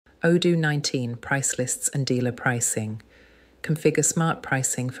Odoo 19 Pricelists and Dealer Pricing. Configure smart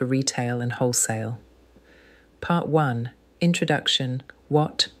pricing for retail and wholesale. Part 1. Introduction.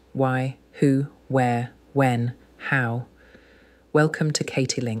 What, why, who, where, when, how. Welcome to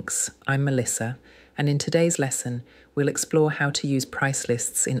Katylinks. I'm Melissa, and in today's lesson, we'll explore how to use price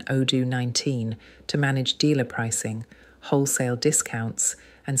lists in Odoo 19 to manage dealer pricing, wholesale discounts,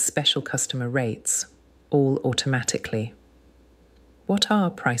 and special customer rates, all automatically. What are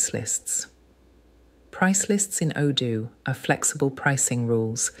price lists? Price lists in Odoo are flexible pricing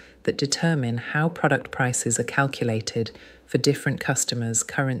rules that determine how product prices are calculated for different customers,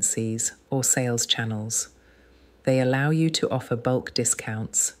 currencies, or sales channels. They allow you to offer bulk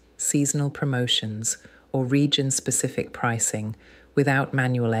discounts, seasonal promotions, or region-specific pricing without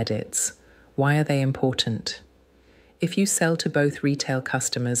manual edits. Why are they important? If you sell to both retail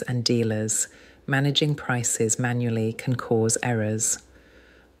customers and dealers, managing prices manually can cause errors.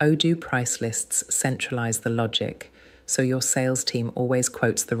 Odoo price lists centralize the logic, so your sales team always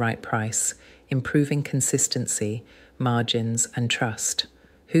quotes the right price, improving consistency, margins, and trust.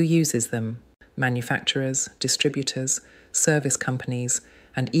 Who uses them? Manufacturers, distributors, service companies,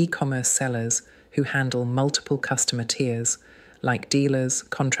 and e-commerce sellers who handle multiple customer tiers, like dealers,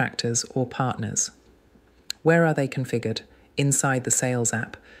 contractors, or partners. Where are they configured? Inside the sales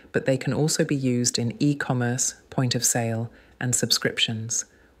app, but they can also be used in e-commerce, point of sale, and subscriptions.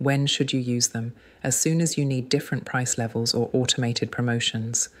 When should you use them? As soon as you need different price levels or automated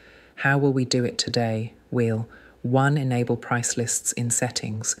promotions. How will we do it today? We'll 1. Enable price lists in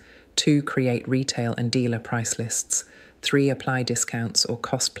settings. 2. Create retail and dealer price lists. 3. Apply discounts or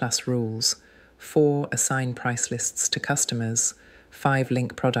cost-plus rules. 4. Assign price lists to customers. 5.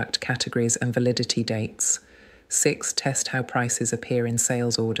 Link product categories and validity dates. 6. Test how prices appear in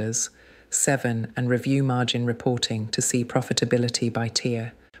sales orders. 7. And review margin reporting to see profitability by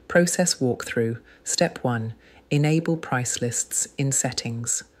tier. Process walkthrough. Step 1. Enable price lists in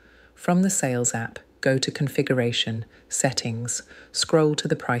settings. From the Sales app, go to Configuration, Settings, scroll to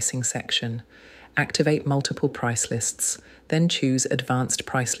the Pricing section. Activate multiple price lists, then choose Advanced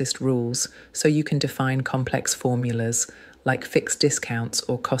Price List Rules so you can define complex formulas like fixed discounts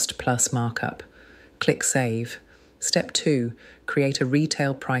or cost-plus markup. Click Save. Step 2. Create a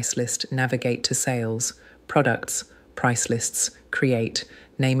retail price list. Navigate to Sales, Products, Price Lists, Create.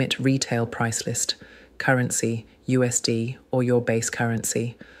 Name it Retail Price List, Currency, USD, or your base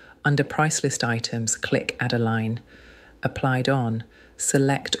currency. Under Price List Items, click Add a Line. Applied on,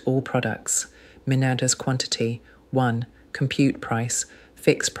 select All Products. Minada's Quantity, 1. Compute Price,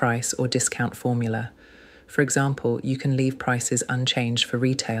 Fixed Price, or Discount Formula. For example, you can leave prices unchanged for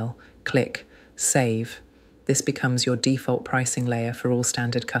retail. Click Save. This becomes your default pricing layer for all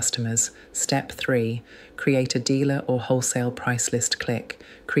standard customers. Step 3. Create a dealer or wholesale price list. Click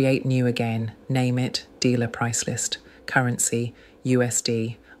Create New again. Name it Dealer Price List. Currency,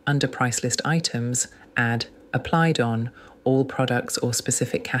 USD. Under Price List Items, add Applied on all products or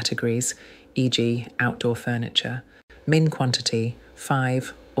specific categories, e.g. outdoor furniture. Min quantity,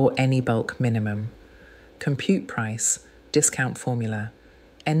 5 or any bulk minimum. Compute price, discount formula.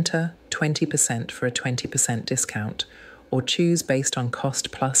 Enter 20% for a 20% discount, or choose based on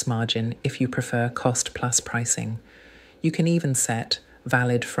cost plus margin if you prefer cost plus pricing. You can even set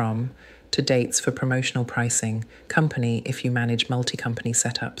valid from to dates for promotional pricing, company if you manage multi-company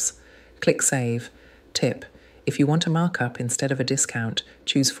setups. Click Save. Tip: if you want a markup instead of a discount,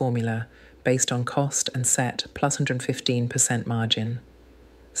 choose formula based on cost and set plus 115% margin.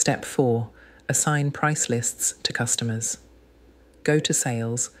 Step 4. Assign price lists to customers. Go to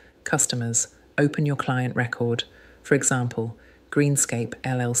Sales, Customers, open your client record, for example, Greenscape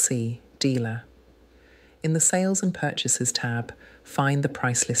LLC, Dealer. In the Sales and Purchases tab, find the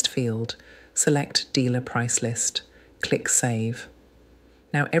Price List field, select Dealer Price List, click Save.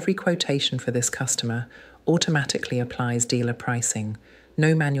 Now every quotation for this customer automatically applies dealer pricing,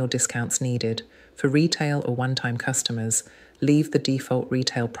 no manual discounts needed. For retail or one-time customers, leave the default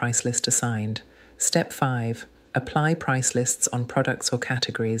retail price list assigned. Step 5. Apply price lists on products or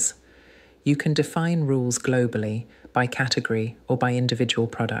categories. You can define rules globally, by category, or by individual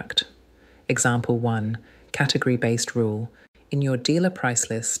product. Example 1. Category-based rule. In your dealer price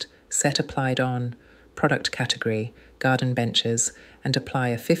list, set applied on product category, garden benches, and apply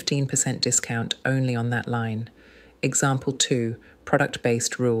a 15% discount only on that line. Example 2.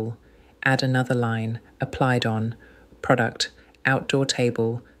 Product-based rule. Add another line, applied on product, outdoor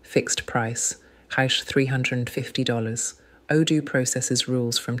table, fixed price, Heisch $350. Odoo processes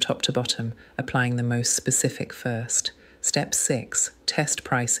rules from top to bottom, applying the most specific first. Step 6. Test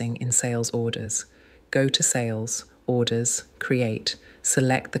pricing in sales orders. Go to Sales, Orders, Create.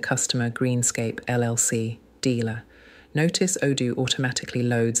 Select the customer Greenscape LLC dealer. Notice Odoo automatically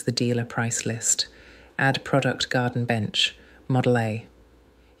loads the dealer price list. Add product garden bench, Model A.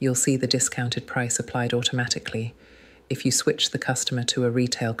 You'll see the discounted price applied automatically. If you switch the customer to a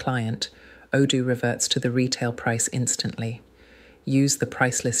retail client, Odoo reverts to the retail price instantly. Use the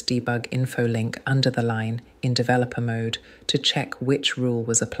Pricelist debug info link under the line in developer mode to check which rule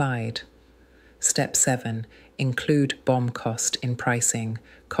was applied. Step 7. Include BOM cost in pricing,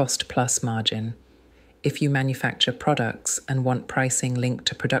 cost plus margin. If you manufacture products and want pricing linked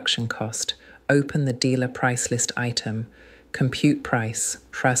to production cost, open the dealer price list item, compute price,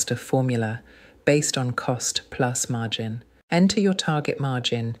 trust a formula based on cost plus margin. Enter your target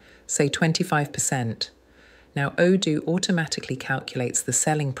margin, say 25%. Now Odoo automatically calculates the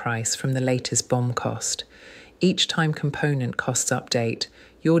selling price from the latest BOM cost. Each time component costs update,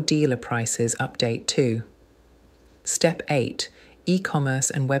 your dealer prices update too. Step 8.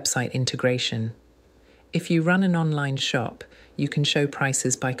 E-commerce and website integration. If you run an online shop, you can show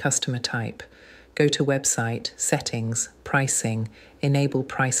prices by customer type. Go to Website, Settings, Pricing, Enable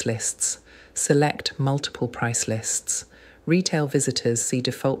Price Lists. Select Multiple Price Lists. Retail visitors see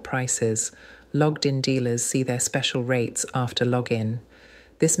default prices. Logged-in dealers see their special rates after login.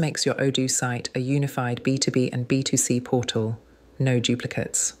 This makes your Odoo site a unified B2B and B2C portal. No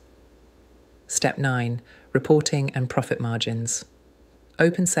duplicates. Step 9. Reporting and profit margins.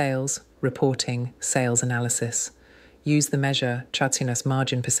 Open sales, reporting, sales analysis. Use the measure Chatsinas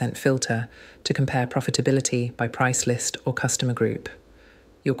margin % filter to compare profitability by price list or customer group.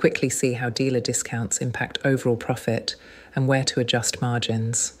 You'll quickly see how dealer discounts impact overall profit and where to adjust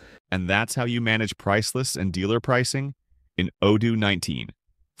margins. And that's how you manage price lists and dealer pricing in Odoo 19,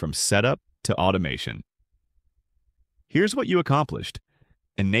 from setup to automation. Here's what you accomplished.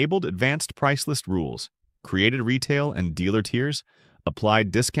 Enabled advanced price list rules, created retail and dealer tiers,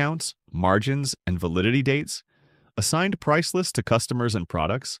 applied discounts, margins, and validity dates, assigned price lists to customers and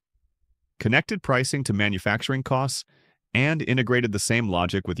products, connected pricing to manufacturing costs, and integrated the same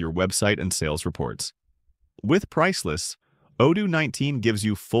logic with your website and sales reports. With price lists, Odoo 19 gives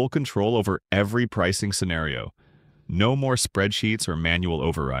you full control over every pricing scenario. No more spreadsheets or manual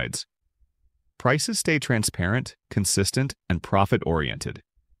overrides. Prices stay transparent, consistent, and profit-oriented.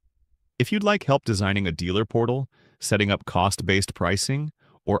 If you'd like help designing a dealer portal, setting up cost-based pricing,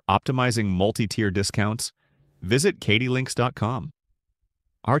 or optimizing multi-tier discounts, visit Katylinks.com.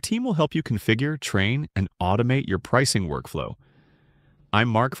 Our team will help you configure, train, and automate your pricing workflow. I'm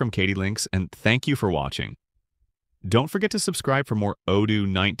Mark from Katylinks, and thank you for watching. Don't forget to subscribe for more Odoo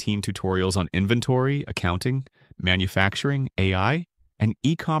 19 tutorials on inventory, accounting, manufacturing, AI, and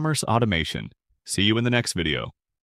e-commerce automation. See you in the next video.